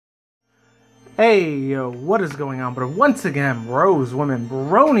Hey, yo, what is going on? But once again, bros, women,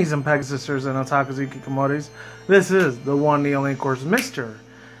 bronies, and peg sisters, and otakus, kikimoris, this is the one, the only, of course, Mr.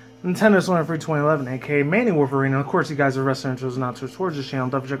 Nintendo Sonic Free 2011, aka Manny Wolverine, and of course, you guys are wrestling intros and outros towards this channel.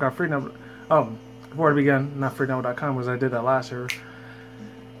 Don't check out Freedom. Oh, before I begin, not freedom.com, because I did that last year.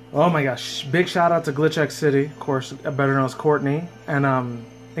 Oh my gosh, big shout out to Glitch City, of course, better known as Courtney, and I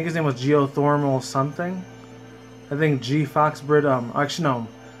think his name was Geothermal something. I think G Foxbrid, actually no.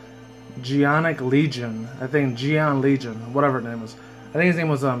 Geonic Legion, I think Geon Legion, whatever his name was. I think his name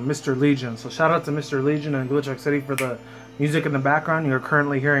was Mr. Legion. So shout out to Mr. Legion and Glitch City for the music in the background you're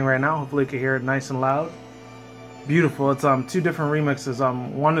currently hearing right now. Hopefully you can hear it nice and loud. Beautiful. It's two different remixes.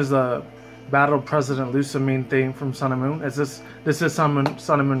 One is the Battle President Lusamine theme from Sun and Moon. This is Sun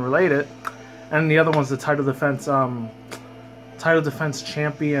and Moon related, and the other one's the Title Defense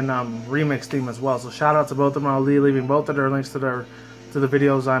Champion remix theme as well. So shout out to both of them. I'll be leaving both of their links to the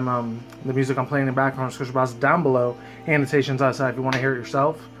videos the music I'm playing in the background description box down below. Annotations outside if you want to hear it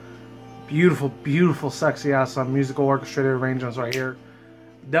yourself. Beautiful, beautiful, sexy ass musical orchestrated arrangements right here.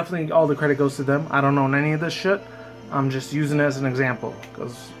 Definitely all the credit goes to them. I don't own any of this shit. I'm just using it as an example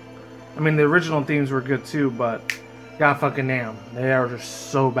because I mean the original themes were good too, but god fucking damn, they are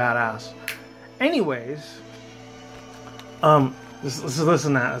just so badass. Anyways, just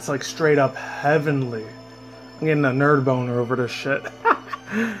listen to that. It's like straight up heavenly. I'm getting a nerd boner over this shit.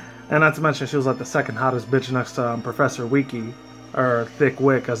 And not to mention, she was like the second hottest bitch next to Professor Wiki, or Thick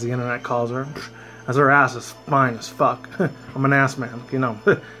Wick as the internet calls her. As her ass is fine as fuck. I'm an ass man, you know.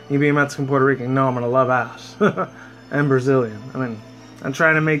 You being Mexican, Puerto Rican, you know I'm gonna love ass. And Brazilian. I mean, I'm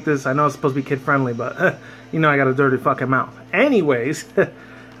trying to make this, I know it's supposed to be kid friendly, but you know I got a dirty fucking mouth. Anyways, I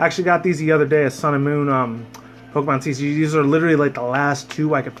actually got these the other day as Sun and Moon Pokemon TCG. These are literally like the last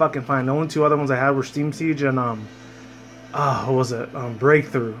two I could fucking find. The only two other ones I had were Steam Siege and what was it?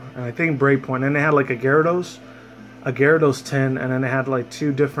 Breakthrough, and I think Breakpoint. And they had like a Gyarados tin, and then they had like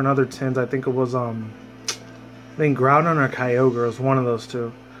two different other tins. I think it was I think Groudon or Kyogre was one of those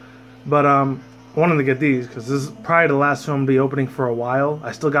two. But I wanted to get these because this is probably the last two I'm gonna be opening for a while.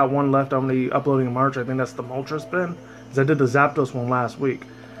 I still got one left. I'm gonna be uploading in March. I think that's the Moltres spin, because I did the Zapdos one last week.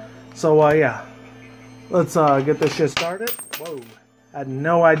 So yeah. Let's get this shit started. Whoa. I had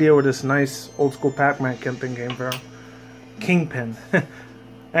no idea where this nice old school Pac-Man thing came from. Kingpin.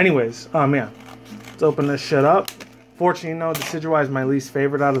 Anyways, yeah. Let's open this shit up. Fortunately, you know, Decidueye is my least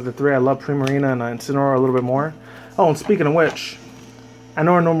favorite out of the three. I love Primarina and Incineroar a little bit more. Oh, and speaking of which, I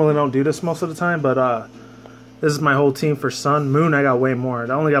know I normally don't do this most of the time, but this is my whole team for Sun. Moon, I got way more.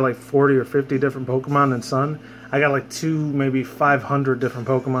 I only got like 40 or 50 different Pokemon in Sun. I got like maybe 500 different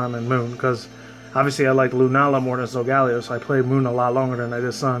Pokemon in Moon, because obviously, I like Lunala more than Solgaleo, so I played Moon a lot longer than I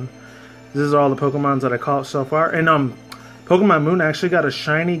did Sun. These are all the Pokemons that I caught so far. And Pokemon Moon, I actually got a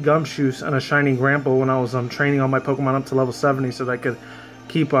shiny Gumshoos and a shiny Grample when I was training all my Pokemon up to level 70 so that I could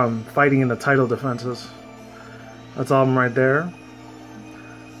keep fighting in the title defenses. That's all of them right there.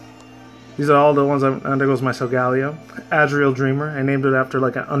 These are all the ones there goes my Solgaleo. Adriel Dreamer, I named it after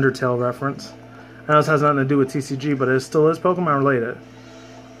like an Undertale reference. I know this has nothing to do with TCG, but it still is Pokemon related.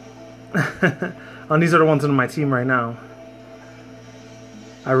 And these are the ones in my team right now.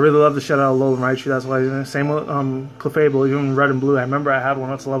 I really love the shit out of Alolan Raichu. That's why. Same with Clefable, even Red and Blue. I remember I had one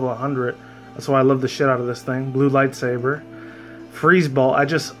that's level 100. That's why I love the shit out of this thing. Blue Lightsaber. Freeze Ball. I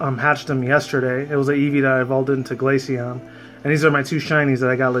just hatched them yesterday. It was an Eevee that I evolved into Glaceon. And these are my two shinies that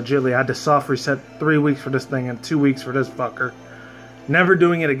I got legitly. I had to soft reset 3 weeks for this thing and 2 weeks for this fucker. Never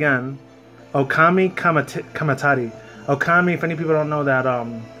doing it again. Okami Kamatari. Okami, if any people don't know that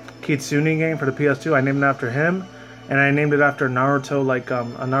Kitsune game for the PS2, I named it after him, and I named it after Naruto, like a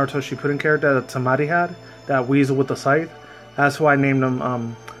Naruto Shippuden character that Tamari had, that weasel with the scythe. That's why I named him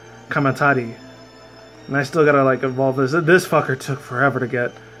Kamatari. And I still gotta like evolve this. This fucker took forever to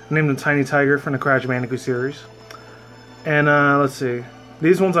get. I named him Tiny Tiger from the Crash Bandicoot series. And let's see,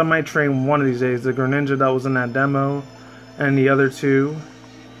 these ones I might train one of these days. The Greninja that was in that demo, and the other two,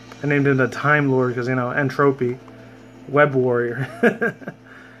 I named him the Time Lord because, you know, Entropy, Web Warrior.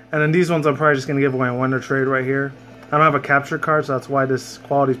 And then these ones I'm probably just going to give away in Wonder Trade right here. I don't have a capture card, so that's why this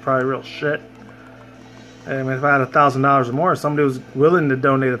quality is probably real shit. I mean, if I had $1,000 or more, if somebody was willing to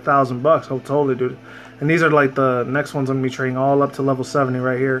donate $1,000, I'll totally do it. And these are like the next ones I'm going to be trading all up to level 70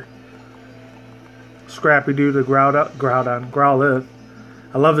 right here. Scrappy Doo, the Growlithe.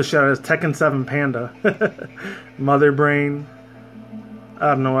 I love the shit out of this. Tekken 7 Panda. Mother Brain. I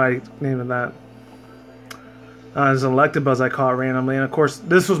don't know why I named it that. There's an Electabuzz I caught randomly, and of course,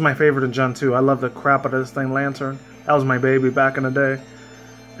 this was my favorite in Gen 2. I love the crap out of this thing, Lantern. That was my baby back in the day.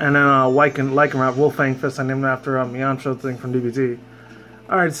 And then Lycanroc, Wolfang Fist, I named it after Yamcha thing from DBT.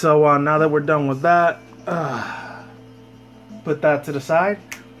 Alright, so now that we're done with that, put that to the side.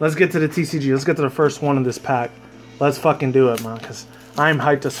 Let's get to the TCG. Let's get to the first one in this pack. Let's fucking do it, man, because I'm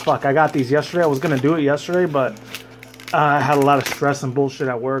hyped as fuck. I got these yesterday. I was going to do it yesterday, but I had a lot of stress and bullshit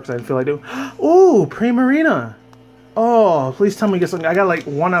at work, so I didn't feel like doing it. Ooh, Primarina. Oh, please tell me you get something. I got like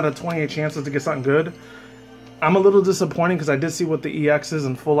 1 out of 28 chances to get something good. I'm a little disappointed because I did see what the EXs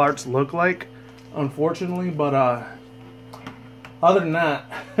and full arts look like, unfortunately, but other than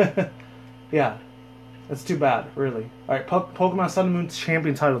that, yeah, that's too bad, really. Alright, Pokemon Sun and Moon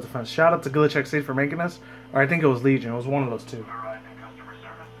Champion title defense. Shout out to Glitch XC for making this. Or I think it was Legion. It was one of those two.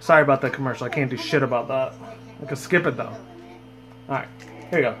 Sorry about that commercial. I can't do shit about that. I can skip it, though. Alright,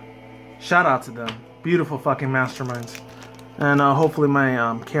 here you go. Shout out to them. Beautiful fucking masterminds. And hopefully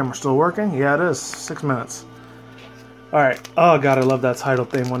my camera's still working. Yeah, it is. 6 minutes. Alright. Oh, God, I love that title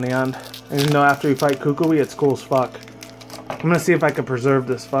theme on the end. And you know, after you fight Kukui, it's cool as fuck. I'm gonna see if I can preserve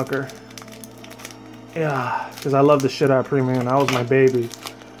this fucker. Yeah, because I love the shit out of Premium. That was my baby.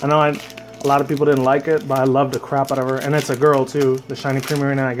 I know a lot of people didn't like it, but I love the crap out of her. And it's a girl, too. The shiny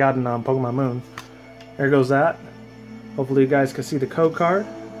Premium I got in Pokemon Moon. There goes that. Hopefully you guys can see the code card.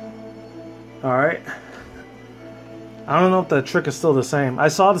 Alright. I don't know if the trick is still the same. I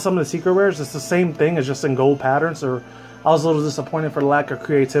saw some of the secret rares. It's the same thing. It's just in gold patterns. Or I was a little disappointed for the lack of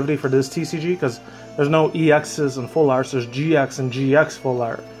creativity for this TCG. Because there's no EXs and full arts. There's GX and GX full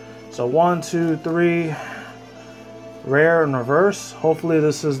art. So 1, 2, 3. Rare and reverse. Hopefully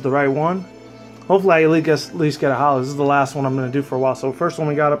this is the right one. Hopefully I at least get a holo. This is the last one I'm going to do for a while. So first one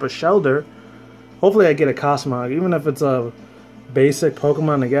we got up is Shelder. Hopefully I get a Cosmog. Even if it's a basic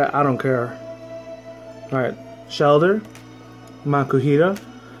Pokemon to get, I don't care. Alright. Shelder. Makuhita.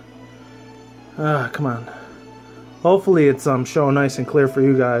 Come on. Hopefully it's showing nice and clear for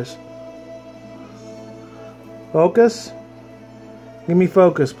you guys. Focus. Give me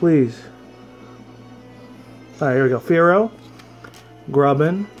focus, please. Alright, here we go. Fearow,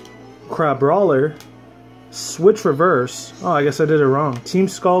 Grubbin, Crabrawler, Switch Reverse. Oh, I guess I did it wrong. Team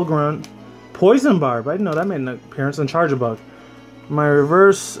Skull Grunt, Poison Barb. I didn't know that made an appearance in Charjabug. My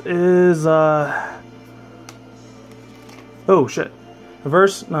reverse is oh shit.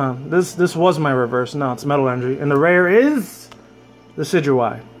 Reverse? No, this was my reverse. No, it's Metal Energy. And the rare is the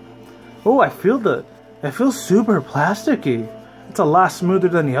Decidueye. Oh, I feel super plasticky. It's a lot smoother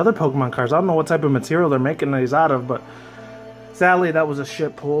than the other Pokemon cards. I don't know what type of material they're making these out of, but sadly that was a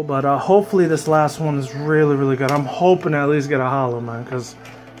shit pull. But hopefully this last one is really, really good. I'm hoping to at least get a holo, man, because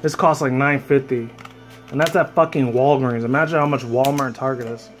this costs like $9.50, and that's at fucking Walgreens. Imagine how much Walmart and Target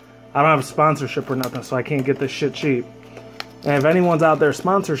is. I don't have a sponsorship or nothing, so I can't get this shit cheap. And if anyone's out there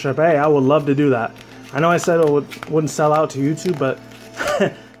sponsorship, hey, I would love to do that. I know I said it wouldn't sell out to YouTube, but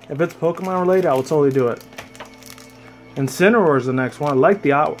if it's Pokemon related, I will totally do it. Incineroar is the next one. I like the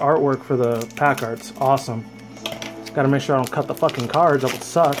artwork for the pack arts. Awesome. Gotta make sure I don't cut the fucking cards. That would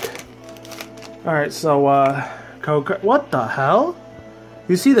suck. Alright, so, code card. What the hell?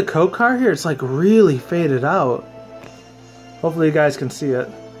 You see the code card here? It's like really faded out. Hopefully you guys can see it.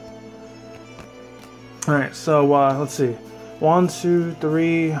 Alright, so, let's see. 1, 2,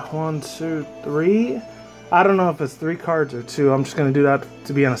 3. 1, 2, 3. I don't know if it's 3 cards or 2. I'm just gonna do that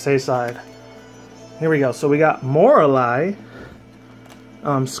to be on the safe side. Here we go. So we got Morali,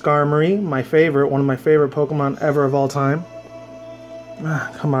 Skarmory, my favorite, one of my favorite Pokemon ever of all time.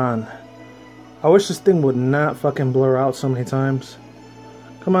 Come on. I wish this thing would not fucking blur out so many times.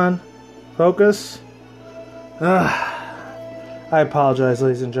 Come on. Focus. I apologize,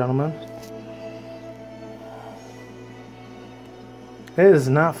 ladies and gentlemen. It is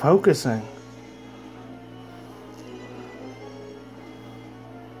not focusing.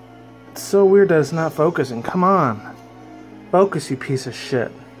 It's so weird that it's not focusing. Come on. Focus, you piece of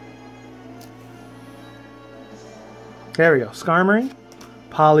shit. There we go. Skarmory,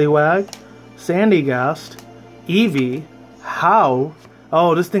 Poliwag, Sandygast, Eevee, How.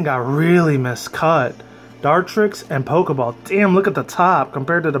 Oh, this thing got really miscut. Dartrix and Pokeball. Damn, look at the top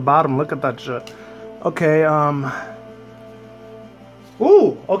compared to the bottom. Look at that shit. Okay,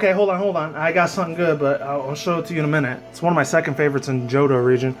 Ooh, okay, hold on. I got something good, but I'll show it to you in a minute. It's one of my second favorites in Johto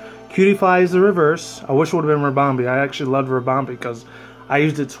region. Cutify is the reverse. I wish it would have been Ribombee. I actually loved Ribombee because I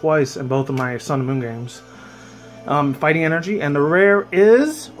used it twice in both of my Sun and Moon games. Fighting Energy, and the rare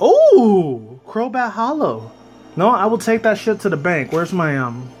is... Ooh! Crobat Holo. No, I will take that shit to the bank. Where's my,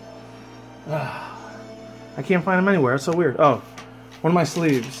 I can't find them anywhere. It's so weird. Oh, one of my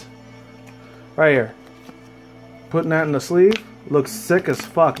sleeves. Right here. Putting that in the sleeve. Looks sick as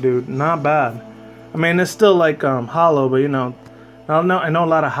fuck, dude. Not bad. I mean, it's still like holo, but you know, I know a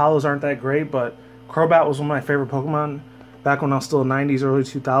lot of holos aren't that great, but Crobat was one of my favorite Pokemon. back when I was still a 90s, early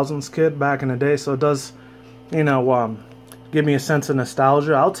 2000s kid back in the day. So it does, you know, give me a sense of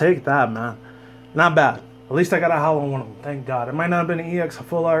nostalgia. I'll take that, man. Not bad. At least I got a Holo one of them. Thank God. It might not have been an EX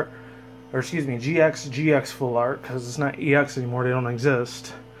full art, or excuse me, GX full art, because it's not EX anymore. They don't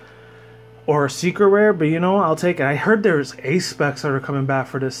exist. Or a secret rare, but you know, I'll take it. I heard there's ace specs that are coming back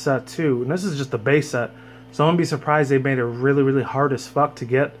for this set too, and this is just the base set. So I wouldn't be surprised they made it really, really hard as fuck to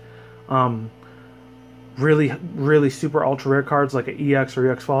get. Really, really super ultra rare cards like an EX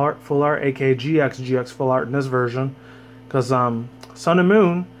or EX full art, aka GX full art in this version, because Sun and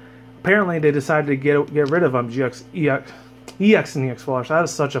Moon, apparently they decided to get rid of EX and EX full art. So that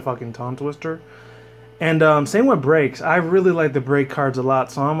is such a fucking tongue twister. And same with breaks. I really like the break cards a lot,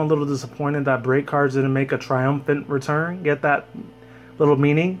 so I'm a little disappointed that break cards didn't make a triumphant return. Get that little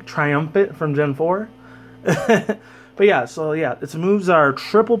meaning? Triumphant from Gen 4? But yeah, so yeah, its moves are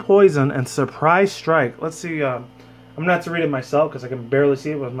Triple Poison and Surprise Strike. Let's see, I'm going to have to read it myself because I can barely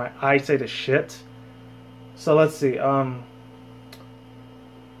see it with my eyesight is shit. So let's see, hold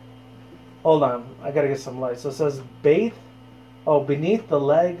on, I gotta get some light. So it says, beneath the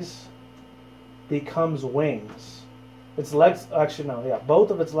legs becomes wings. Its legs, actually no, yeah, both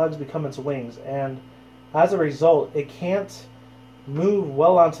of its legs become its wings, and as a result, it can't move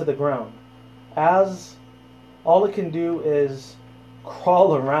well onto the ground. As all it can do is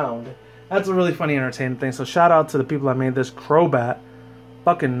crawl around. That's a really funny, entertaining thing. So shout out to the people that made this. Crobat,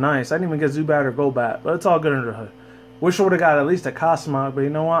 fucking nice. I didn't even get Zubat or Golbat, but it's all good under the hood. Wish I would have got at least a Cosmog, but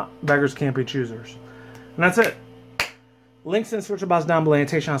you know what? Beggars can't be choosers. And that's it. Links in the description box down below,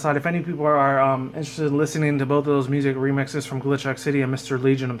 annotation outside. If any people are interested in listening to both of those music remixes from Glitch X City and Mr.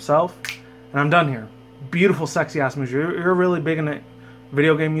 Legion himself. And I'm done here. Beautiful, sexy ass music. You're really big into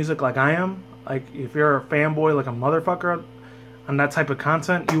video game music like I am. Like, if you're a fanboy like a motherfucker on that type of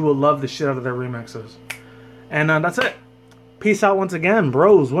content, you will love the shit out of their remixes. And that's it. Peace out once again,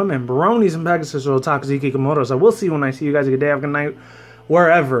 bros, women, bronies, and Pegasus, or otakus, kikomotos. I will see you when I see you guys. Good day, have a good night,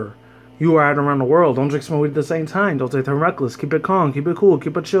 wherever you are at around the world. Don't drink smoke weed at the same time. Don't take them reckless. Keep it calm, keep it cool,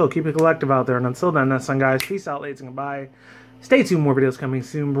 keep it chill, keep it collective out there. And until then, that's on, guys. Peace out, ladies, and goodbye. Stay tuned, more videos coming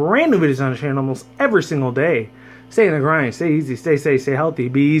soon. Brand new videos on the channel almost every single day. Stay in the grind, stay easy, stay safe, stay healthy,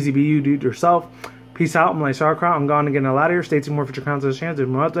 be easy, be you, do it yourself. Peace out. I'm like Sauerkraut. I'm gone to get a lot of here. Stay tuned more future content on the channel. Do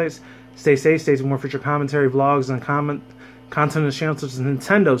more updates. Stay safe. Stay tuned more future commentary, vlogs, and content on the channel such as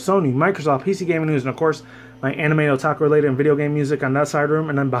Nintendo, Sony, Microsoft, PC gaming news, and of course my anime, otaku related, and video game music on that side room.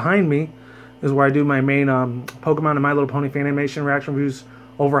 And then behind me is where I do my main Pokemon and My Little Pony fan animation reaction reviews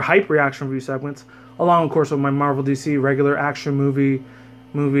over hype reaction review segments, along of course with my Marvel, DC, regular action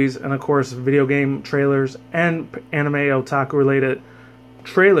movies, and of course video game trailers and anime, otaku related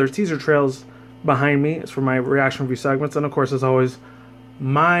trailers, teaser trails behind me. It's for my reaction review segments, and of course, as always,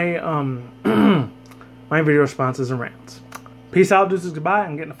 my my video responses and rants. Peace out, deuces, goodbye.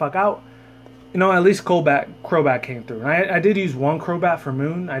 I'm getting the fuck out. You know, at least Crobat came through. And I did use one Crobat for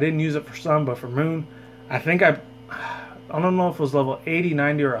Moon. I didn't use it for Sun, but for Moon, I think I don't know if it was level 80,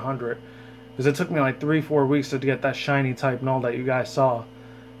 90, or 100. Because it took me like 3-4 weeks to get that shiny type and all that you guys saw.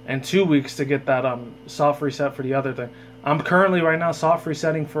 And 2 weeks to get that soft reset for the other thing. I'm currently right now soft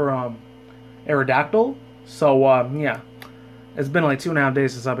resetting for Aerodactyl. So, yeah. It's been like 2.5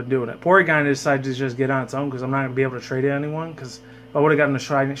 days since I've been doing it. Porygon decided to just get on its own because I'm not going to be able to trade it to anyone. Because if I would have gotten a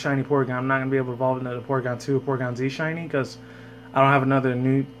shiny Porygon, I'm not going to be able to evolve into the Porygon 2 or Porygon Z shiny because I don't have another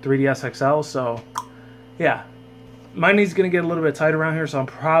new 3DS XL. So, yeah. My needs going to get a little bit tight around here, so I'm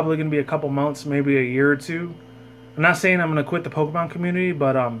probably going to be a couple months, maybe a year or two. I'm not saying I'm going to quit the Pokemon community,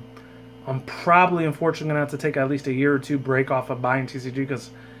 but I'm probably, unfortunately, going to have to take at least a year or two break off of buying TCG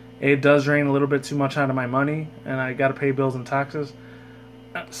because it does drain a little bit too much out of my money, and I got to pay bills and taxes.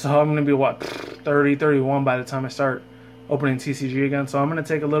 So I'm going to be, what, 30, 31 by the time I start opening TCG again. So I'm going to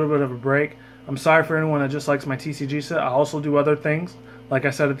take a little bit of a break. I'm sorry for anyone that just likes my TCG set. I also do other things, like I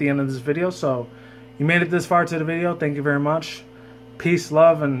said at the end of this video. So you made it this far to the video. Thank you very much. Peace,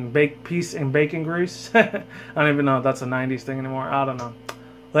 love, and peace and bacon grease. I don't even know if that's a 90s thing anymore. I don't know.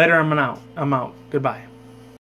 Later, I'm out. Goodbye.